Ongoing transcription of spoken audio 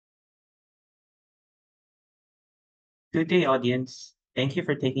Good day, audience. Thank you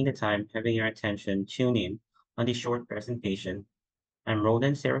for taking the time, having your attention tune in on this short presentation. I'm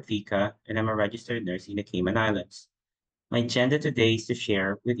Roldan Serafica, and I'm a registered nurse in the Cayman Islands. My agenda today is to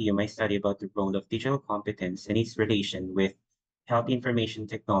share with you my study about the role of digital competence and its relation with health information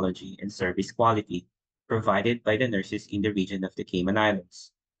technology and service quality provided by the nurses in the region of the Cayman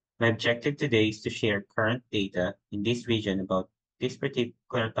Islands. My objective today is to share current data in this region about this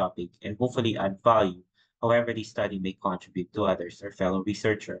particular topic and hopefully add value, however this study may contribute to others or fellow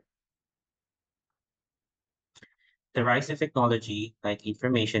researcher. The rise of technology like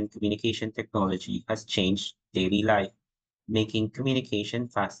information communication technology has changed daily life, making communication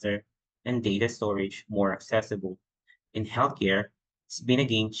faster and data storage more accessible. In healthcare, it's been a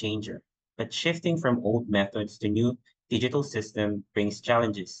game changer, but shifting from old methods to new digital system brings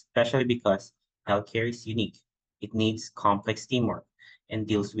challenges, especially because healthcare is unique. It needs complex teamwork and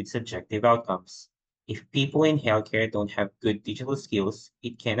deals with subjective outcomes. If people in healthcare don't have good digital skills,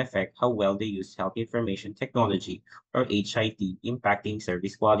 it can affect how well they use health information technology or HIT, impacting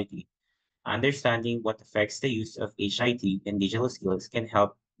service quality. Understanding what affects the use of HIT and digital skills can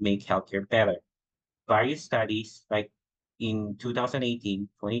help make healthcare better. Various studies, like in 2018,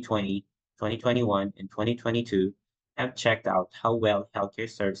 2020, 2021, and 2022, have checked out how well healthcare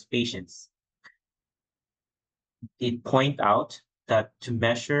serves patients. It point out that to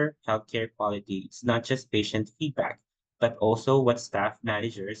measure healthcare quality, it's not just patient feedback, but also what staff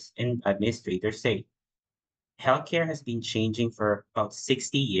managers and administrators say. Healthcare has been changing for about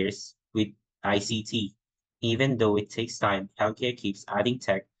 60 years with ICT. Even though it takes time, healthcare keeps adding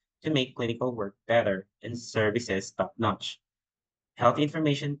tech to make clinical work better and services top-notch. Health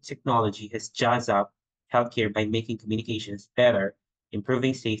information technology has jazzed up healthcare by making communications better,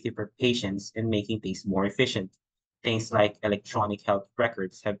 improving safety for patients, and making things more efficient. Things like electronic health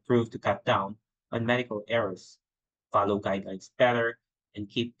records have proved to cut down on medical errors, follow guidelines better, and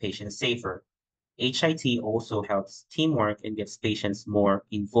keep patients safer. HIT also helps teamwork and gets patients more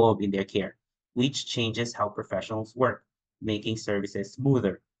involved in their care, which changes how professionals work, making services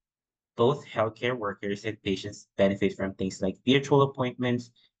smoother. Both healthcare workers and patients benefit from things like virtual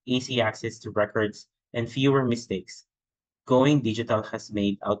appointments, easy access to records, and fewer mistakes. Going digital has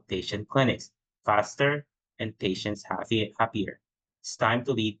made outpatient clinics faster and patients happier. It's time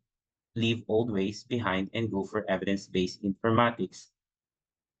to leave old ways behind and go for evidence-based informatics.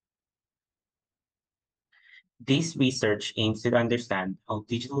 This research aims to understand how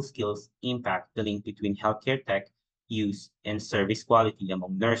digital skills impact the link between healthcare tech use and service quality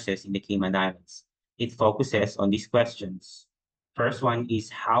among nurses in the Cayman Islands. It focuses on these questions. First one is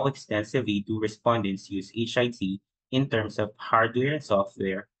how extensively do respondents use HIT in terms of hardware and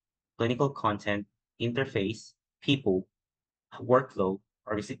software, clinical content, interface, people, workflow,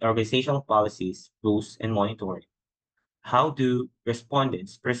 organizational policies, rules, and monitoring. How do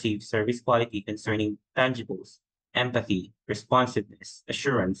respondents perceive service quality concerning tangibles, empathy, responsiveness,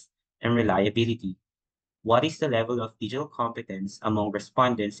 assurance, and reliability? What is the level of digital competence among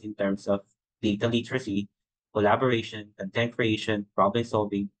respondents in terms of data literacy, collaboration, content creation, problem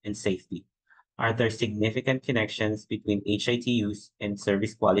solving, and safety? Are there significant connections between HIT use and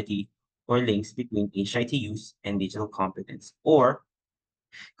service quality, or links between HIT use and digital competence, or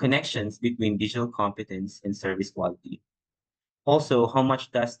connections between digital competence and service quality? Also, how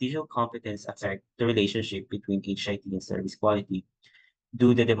much does digital competence affect the relationship between HIT and service quality?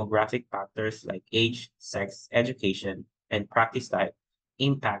 Do the demographic factors like age, sex, education, and practice type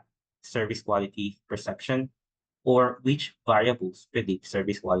impact service quality perception? Or which variables predict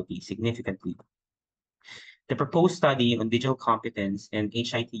service quality significantly? The proposed study on digital competence and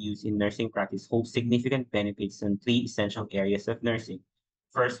HIT use in nursing practice holds significant benefits in three essential areas of nursing.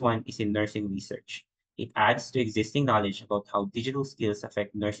 First one is in nursing research. It adds to existing knowledge about how digital skills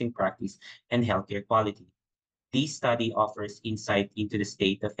affect nursing practice and healthcare quality. This study offers insight into the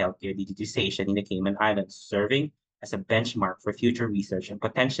state of healthcare digitization in the Cayman Islands, serving as a benchmark for future research and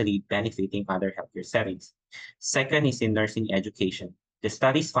potentially benefiting other healthcare settings. Second is in nursing education. The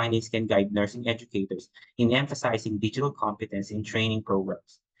study's findings can guide nursing educators in emphasizing digital competence in training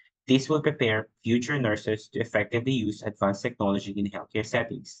programs. This will prepare future nurses to effectively use advanced technology in healthcare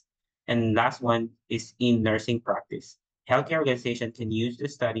settings. And last one is in nursing practice. Healthcare organizations can use the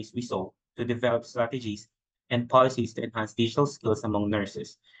study's result to develop strategies and policies to enhance digital skills among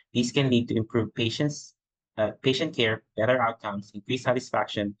nurses. These can lead to improved patient care, better outcomes, increased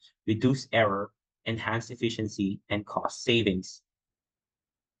satisfaction, reduce error, enhance efficiency, and cost savings.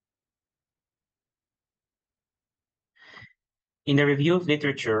 In the review of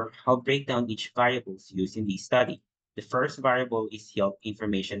literature, I'll break down each variables used in this study. The first variable is health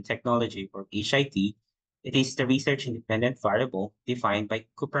information technology, or HIT. It is the research-independent variable defined by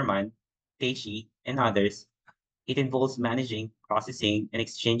Cooperman, Teichi, and others. It involves managing, processing, and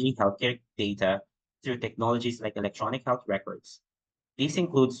exchanging healthcare data through technologies like electronic health records. This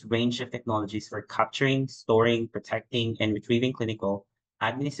includes range of technologies for capturing, storing, protecting, and retrieving clinical,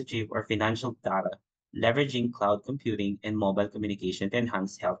 administrative, or financial data, leveraging cloud computing and mobile communication to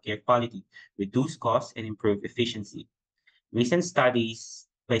enhance healthcare quality, reduce costs, and improve efficiency. Recent studies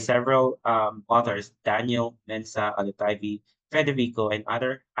by several authors, Daniel, Mensa, Alutaibi, Federico, and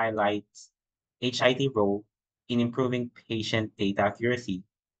other highlights HIT role in improving patient data accuracy,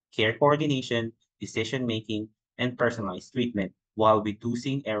 care coordination, decision making, and personalized treatment while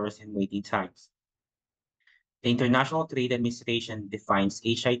reducing errors and waiting times. The International Trade Administration defines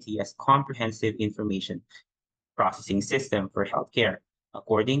HIT as comprehensive information processing system for healthcare.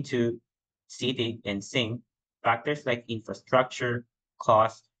 According to CITIC and SING, factors like infrastructure,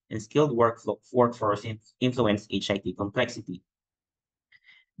 cost, and skilled workforce influence HIT complexity.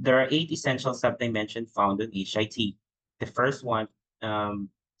 There are 8 essential subdimensions found in HIT. The first one, um,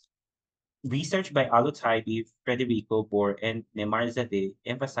 research by Alutaibi, Federico Bor, and Nemarzadeh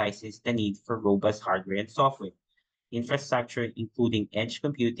emphasizes the need for robust hardware and software, infrastructure including edge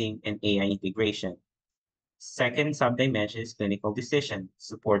computing and AI integration. Second subdimension is clinical decision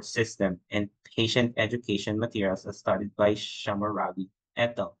support system and patient education materials as studied by Shamaragi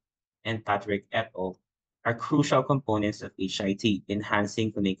et al. And Patrick et al. Are crucial components of HIT,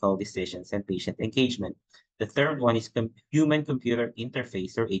 enhancing clinical decisions and patient engagement. The third one is human-computer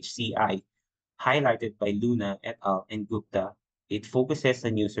interface or HCI, highlighted by Luna et al. And Gupta. It focuses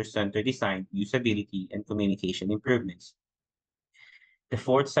on user-centered design, usability, and communication improvements. The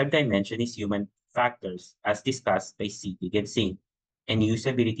fourth subdimension is human factors, as discussed by CPIG and SING, and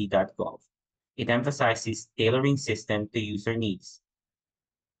usability.gov. It emphasizes tailoring system to user needs.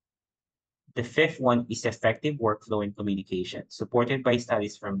 The fifth one is effective workflow and communication, supported by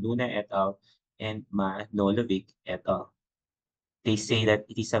studies from Luna et al. And Manolovic et al. They say that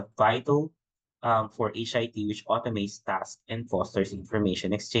it is a vital for HIT, which automates tasks and fosters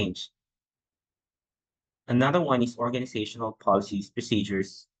information exchange. Another one is organizational policies,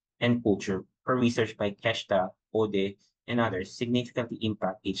 procedures, and culture for research by Keshta, Ode, and others significantly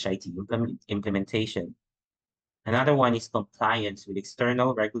impact HIT implementation. Another one is compliance with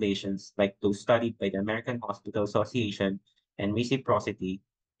external regulations like those studied by the American Hospital Association and reciprocity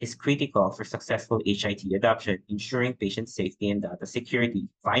is critical for successful HIT adoption, ensuring patient safety and data security.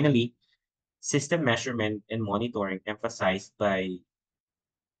 Finally, system measurement and monitoring emphasized by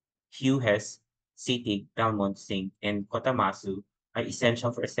Hughes, Sitig, Belmont, Singh, and Kotamasu are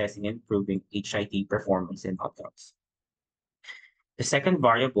essential for assessing and improving HIT performance and outcomes. The second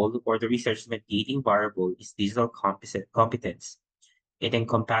variable or the research mediating variable is digital competence. It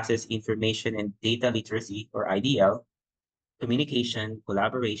encompasses information and data literacy or IDL, communication,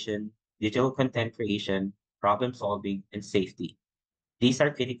 collaboration, digital content creation, problem solving, and safety. These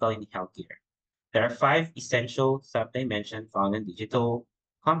are critical in healthcare. There are 5 essential subdimensions found in digital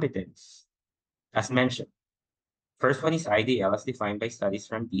competence. As mentioned, first one is IDL as defined by studies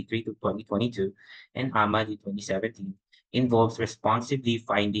from D3 to 2022 and AMAD in 2017, involves responsibly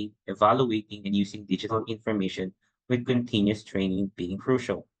finding, evaluating, and using digital information with continuous training being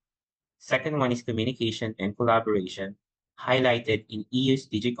crucial. Second one is communication and collaboration, highlighted in EU's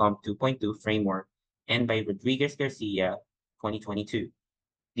Digicom 2.2 framework and by Rodriguez Garcia 2022.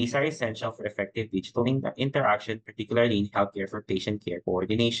 These are essential for effective digital interaction, particularly in healthcare for patient care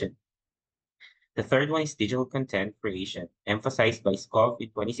coordination. The third one is digital content creation, emphasized by Skov in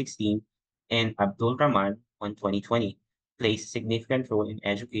 2016 and Abdul Rahman in 2020, plays a significant role in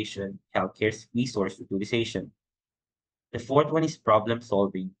education, healthcare resource utilization. The fourth one is problem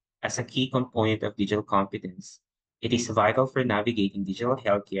solving as a key component of digital competence. It is vital for navigating digital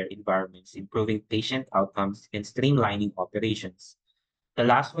healthcare environments, improving patient outcomes, and streamlining operations. The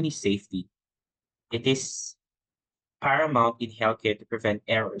last one is safety. It is paramount in healthcare to prevent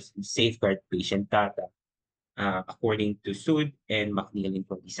errors and safeguard patient data, according to Sood and McNeil in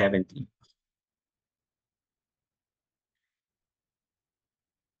 2017.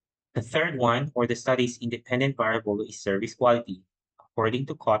 The third one, or the study's independent variable, is service quality. According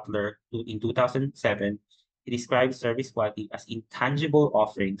to Kotler in 2007, he describes service quality as intangible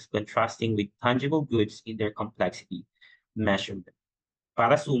offerings contrasting with tangible goods in their complexity measurement.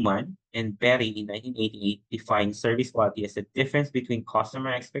 Parasuman and Berry in 1988 defined service quality as the difference between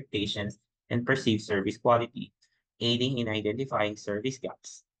customer expectations and perceived service quality, aiding in identifying service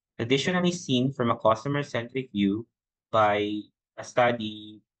gaps. Additionally, seen from a customer-centric view by a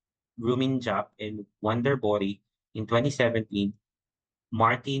study Rumin Jap and Wonder Body in 2017,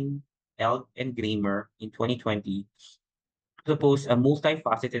 Martin Eld and Gramer in 2020 propose a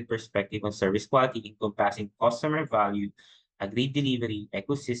multifaceted perspective on service quality encompassing customer value, agreed delivery,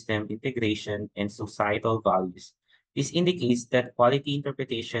 ecosystem integration, and societal values. This indicates that quality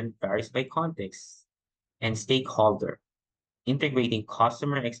interpretation varies by context and stakeholder, integrating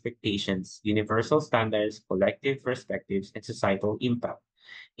customer expectations, universal standards, collective perspectives, and societal impact.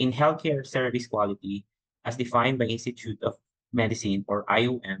 In healthcare service quality, as defined by Institute of Medicine or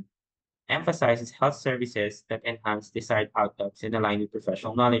IOM, emphasizes health services that enhance desired outcomes and align with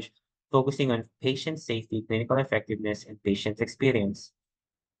professional knowledge, focusing on patient safety, clinical effectiveness, and patient experience.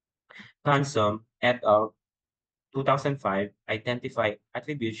 Consom et al. 2005 identify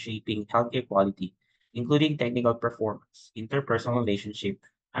attributes shaping healthcare quality, including technical performance, interpersonal relationship,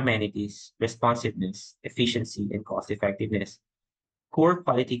 amenities, responsiveness, efficiency, and cost effectiveness. Poor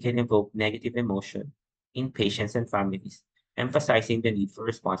quality can evoke negative emotion in patients and families, emphasizing the need for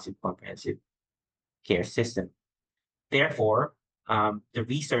responsive, comprehensive care system. Therefore, the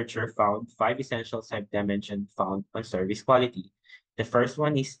researcher found five essential dimensions found on service quality. The first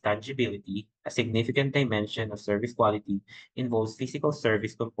one is tangibility. A significant dimension of service quality involves physical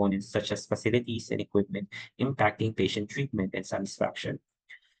service components such as facilities and equipment impacting patient treatment and satisfaction.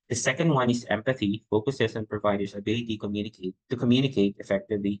 The second one is empathy, focuses on providers' ability to communicate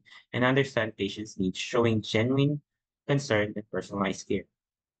effectively and understand patients' needs, showing genuine concern and personalized care.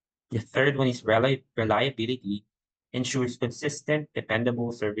 The third one is reliability, ensures consistent,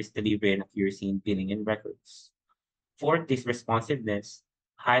 dependable service delivery and accuracy in billing and records. Fourth is responsiveness,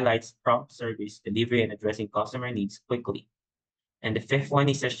 highlights prompt service delivery and addressing customer needs quickly. And the fifth one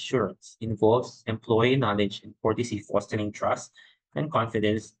is assurance, involves employee knowledge and courtesy, fostering trust and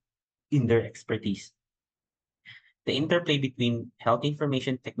confidence in their expertise. The interplay between health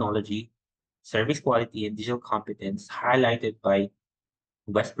information technology, service quality, and digital competence, highlighted by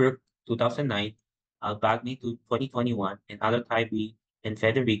Westbrook 2009, Albagni 2021, and Alotaibi and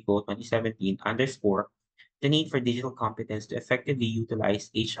Federico 2017 underscore the need for digital competence to effectively utilize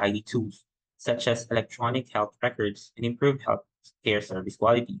HID tools, such as electronic health records, and improve health care service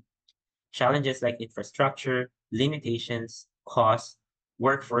quality. Challenges like infrastructure, limitations, costs,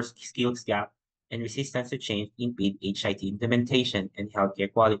 workforce skills gap, and resistance to change impede HIT implementation and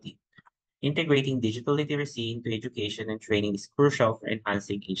healthcare quality. Integrating digital literacy into education and training is crucial for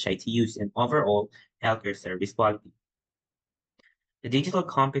enhancing HIT use and overall healthcare service quality. The digital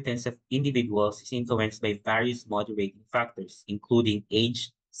competence of individuals is influenced by various moderating factors, including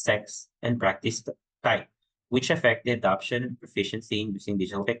age, sex, and practice type, which affect the adoption and proficiency in using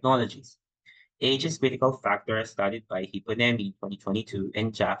digital technologies. Age is critical factor as studied by Hipponemi in 2022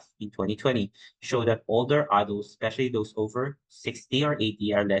 and Jaff in 2020 show that older adults, especially those over 60 or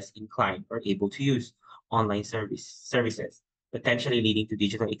 80, are less inclined or able to use online services, potentially leading to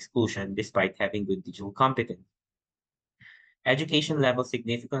digital exclusion despite having good digital competence. Education level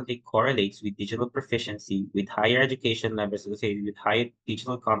significantly correlates with digital proficiency, with higher education levels associated with higher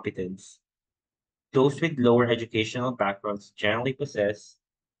digital competence. Those with lower educational backgrounds generally possess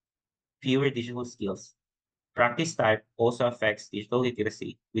fewer digital skills. Practice type also affects digital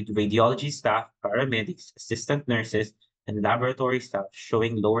literacy, with radiology staff, paramedics, assistant nurses, and laboratory staff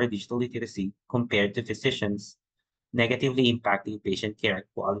showing lower digital literacy compared to physicians, negatively impacting patient care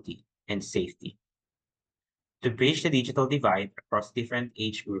quality and safety. To bridge the digital divide across different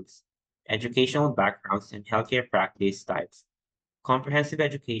age groups, educational backgrounds, and healthcare practice types, comprehensive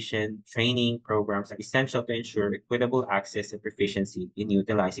education training programs are essential to ensure equitable access and proficiency in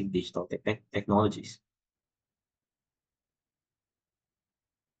utilizing digital technologies.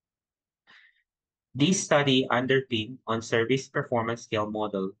 This study underpinned on Service Performance Scale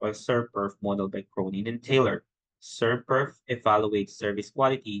Model or SERPERF model by Cronin and Taylor. SERPERF evaluates service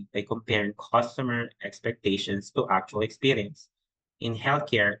quality by comparing customer expectations to actual experience. In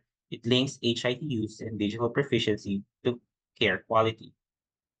healthcare, it links HIT use and digital proficiency to care quality.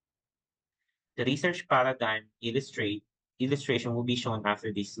 The research paradigm illustration will be shown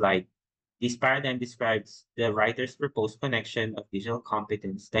after this slide. This paradigm describes the writer's proposed connection of digital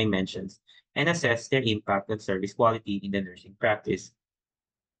competence dimensions and assess their impact on service quality in the nursing practice.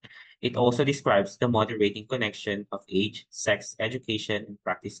 It also describes the moderating connection of age, sex, education, and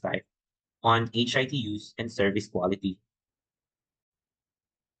practice type on HIT use and service quality.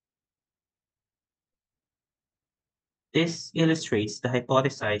 This illustrates the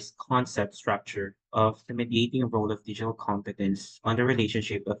hypothesized concept structure of the mediating role of digital competence on the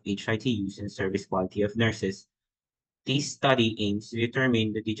relationship of HIT use and service quality of nurses. This study aims to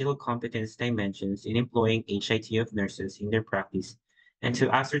determine the digital competence dimensions in employing HIT of nurses in their practice and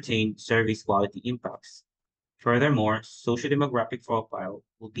to ascertain service quality impacts. Furthermore, socio-demographic profile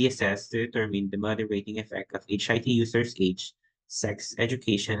will be assessed to determine the moderating effect of HIT users' age, sex,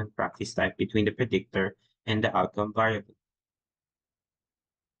 education, and practice type between the predictor and the outcome variable.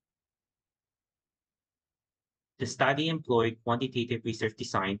 The study employed quantitative research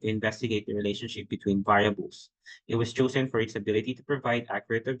design to investigate the relationship between variables. It was chosen for its ability to provide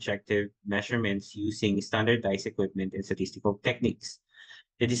accurate objective measurements using standardized equipment and statistical techniques.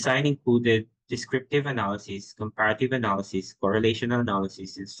 The design included descriptive analysis, comparative analysis, correlational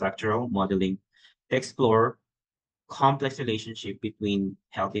analysis, and structural modeling to explore complex relationship between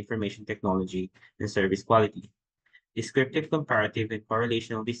health information technology and service quality. Descriptive, comparative, and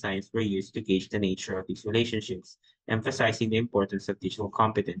correlational designs were used to gauge the nature of these relationships, emphasizing the importance of digital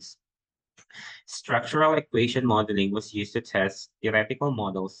competence. Structural equation modeling was used to test theoretical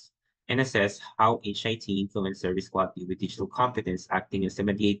models and assess how HIT influenced service quality with digital competence acting as a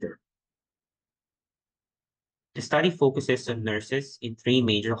mediator. The study focuses on nurses in three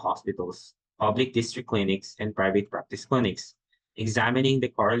major hospitals, public district clinics, and private practice clinics, examining the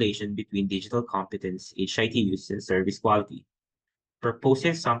correlation between digital competence, HIT use, and service quality.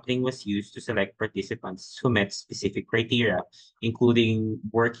 Purposive sampling was used to select participants who met specific criteria, including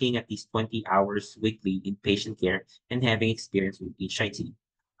working at least 20 hours weekly in patient care and having experience with HIT.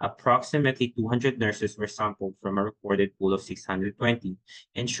 Approximately 200 nurses were sampled from a reported pool of 620,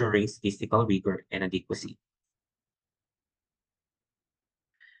 ensuring statistical rigor and adequacy.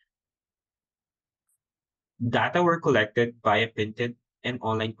 Data were collected via printed and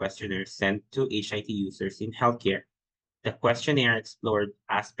online questionnaires sent to HIT users in healthcare. The questionnaire explored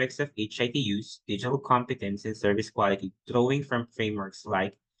aspects of HIT use, digital competence, and service quality, drawing from frameworks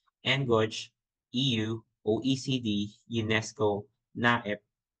like NGOJ, EU, OECD, UNESCO, NAEP,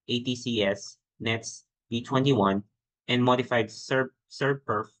 ATCS, NETS, B21, and modified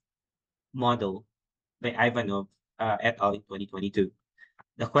SERPERF model by Ivanov et al. In 2022.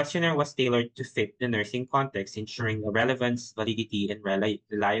 The questionnaire was tailored to fit the nursing context, ensuring relevance, validity, and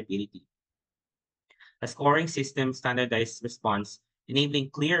reliability. A scoring system standardized response, enabling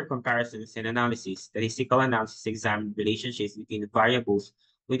clear comparisons and analysis. Statistical analysis examined relationships between variables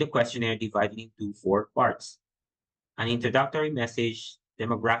with the questionnaire divided into four parts. An introductory message,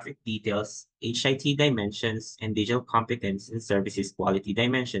 demographic details, HIT dimensions, and digital competence and services quality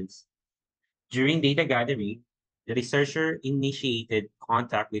dimensions. During data gathering, the researcher initiated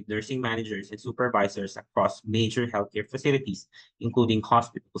contact with nursing managers and supervisors across major healthcare facilities, including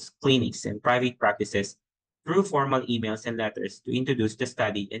hospitals, clinics, and private practices, through formal emails and letters to introduce the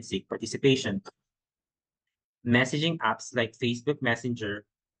study and seek participation. Messaging apps like Facebook Messenger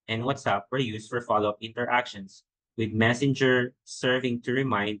and WhatsApp were used for follow-up interactions, with Messenger serving to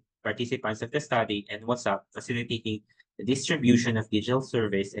remind participants of the study and WhatsApp facilitating the distribution of digital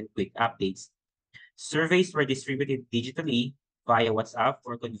surveys and quick updates. Surveys were distributed digitally via WhatsApp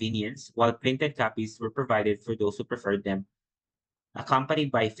for convenience, while printed copies were provided for those who preferred them, accompanied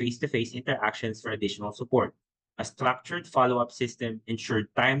by face-to-face interactions for additional support. A structured follow-up system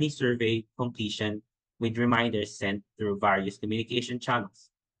ensured timely survey completion with reminders sent through various communication channels.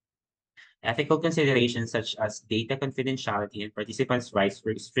 Ethical considerations such as data confidentiality and participants' rights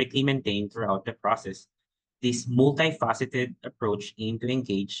were strictly maintained throughout the process. This multifaceted approach aimed to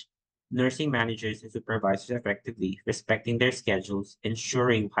engage nursing managers and supervisors effectively, respecting their schedules,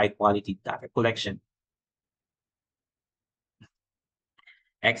 ensuring high-quality data collection.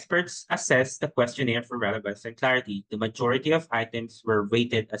 Experts assessed the questionnaire for relevance and clarity. The majority of items were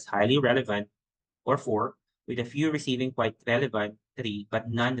rated as highly relevant, or 4, with a few receiving quite relevant, 3, but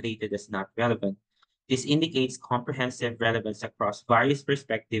none rated as not relevant. This indicates comprehensive relevance across various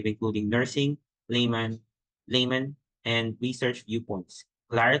perspectives, including nursing, layman, and research viewpoints.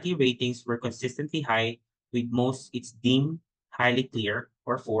 Clarity ratings were consistently high, with most it's deemed highly clear,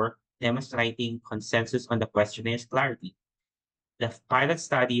 or 4, demonstrating consensus on the questionnaires' clarity. The pilot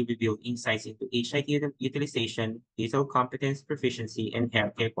study revealed insights into HIT utilization, digital competence, proficiency, and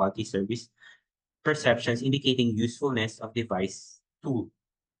healthcare quality service perceptions, indicating usefulness of device tool.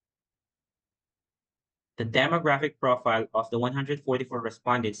 The demographic profile of the 144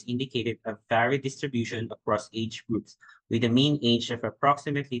 respondents indicated a varied distribution across age groups, with a mean age of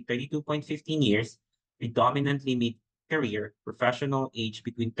approximately 32.15 years, predominantly mid-career, professional age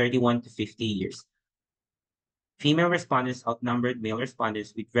between 31 to 50 years. Female respondents outnumbered male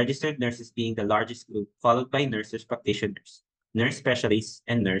respondents, with registered nurses being the largest group, followed by nurses practitioners, nurse specialists,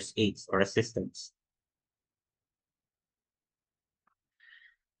 and nurse aides or assistants.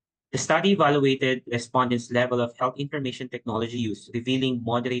 The study evaluated respondents' level of health information technology use, revealing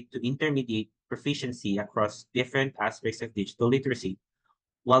moderate to intermediate proficiency across different aspects of digital literacy.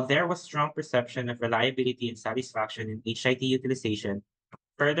 While there was strong perception of reliability and satisfaction in HIT utilization,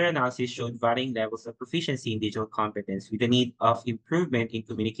 further analysis showed varying levels of proficiency in digital competence with the need of improvement in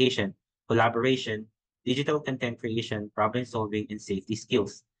communication, collaboration, digital content creation, problem solving, and safety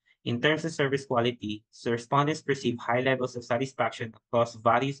skills. In terms of service quality, respondents perceive high levels of satisfaction across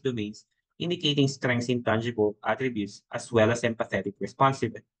various domains, indicating strengths in tangible attributes as well as empathetic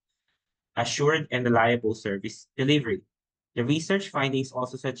responsiveness, assured and reliable service delivery. The research findings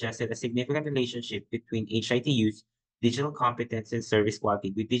also suggested a significant relationship between HIT use, digital competence, and service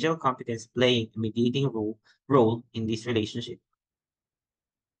quality, with digital competence playing a mediating role in this relationship.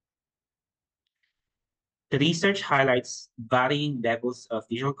 The research highlights varying levels of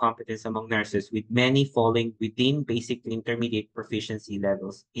digital competence among nurses, with many falling within basic to intermediate proficiency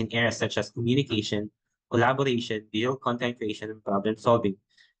levels in areas such as communication, collaboration, digital content creation, and problem solving.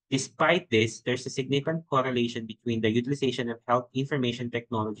 Despite this, there's a significant correlation between the utilization of health information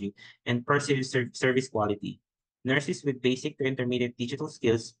technology and perceived service quality. Nurses with basic to intermediate digital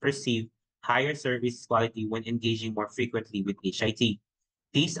skills perceive higher service quality when engaging more frequently with HIT.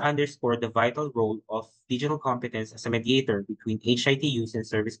 These underscore the vital role of digital competence as a mediator between HIT use and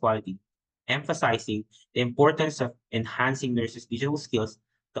service quality, emphasizing the importance of enhancing nurses' digital skills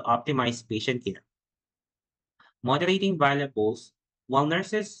to optimize patient care. Moderating variables, while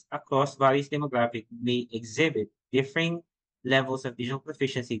nurses across various demographics may exhibit differing levels of digital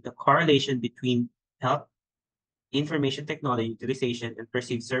proficiency, the correlation between health information technology utilization and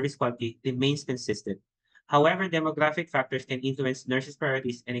perceived service quality remains consistent. However, demographic factors can influence nurses'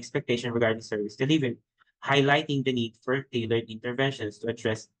 priorities and expectations regarding service delivery, highlighting the need for tailored interventions to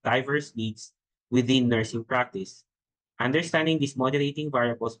address diverse needs within nursing practice. Understanding these moderating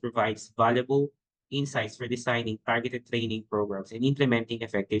variables provides valuable insights for designing targeted training programs and implementing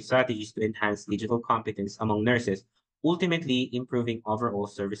effective strategies to enhance digital competence among nurses, ultimately improving overall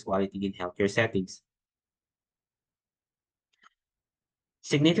service quality in healthcare settings.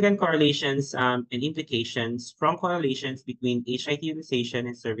 Significant correlations and implications, strong correlations between HIT utilization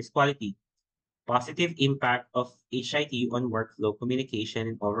and service quality, positive impact of HIT on workflow communication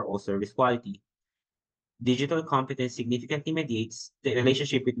and overall service quality. Digital competence significantly mediates the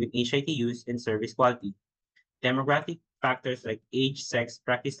relationship between HIT use and service quality. Demographic factors like age, sex,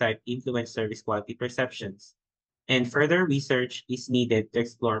 practice type influence service quality perceptions. And further research is needed to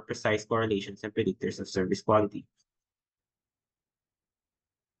explore precise correlations and predictors of service quality.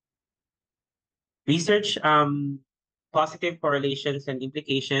 Research positive correlations and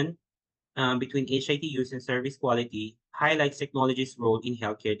implication between HIT use and service quality highlights technology's role in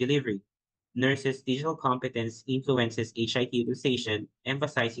healthcare delivery. Nurses' digital competence influences HIT utilization,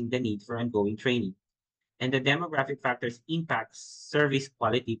 emphasizing the need for ongoing training. And the demographic factors impact service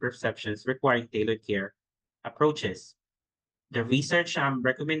quality perceptions requiring tailored care approaches. The research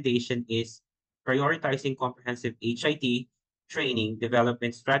recommendation is prioritizing comprehensive HIT training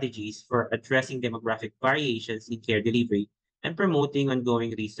development strategies for addressing demographic variations in care delivery and promoting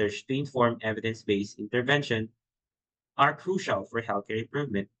ongoing research to inform evidence-based intervention are crucial for healthcare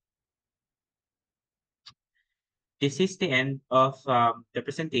improvement. This is the end of the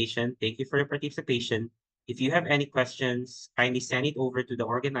presentation. Thank you for your participation. If you have any questions, kindly send it over to the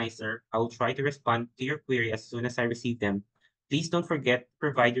organizer. I will try to respond to your query as soon as I receive them. Please don't forget to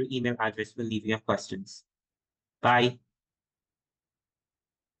provide your email address when leaving your questions. Bye.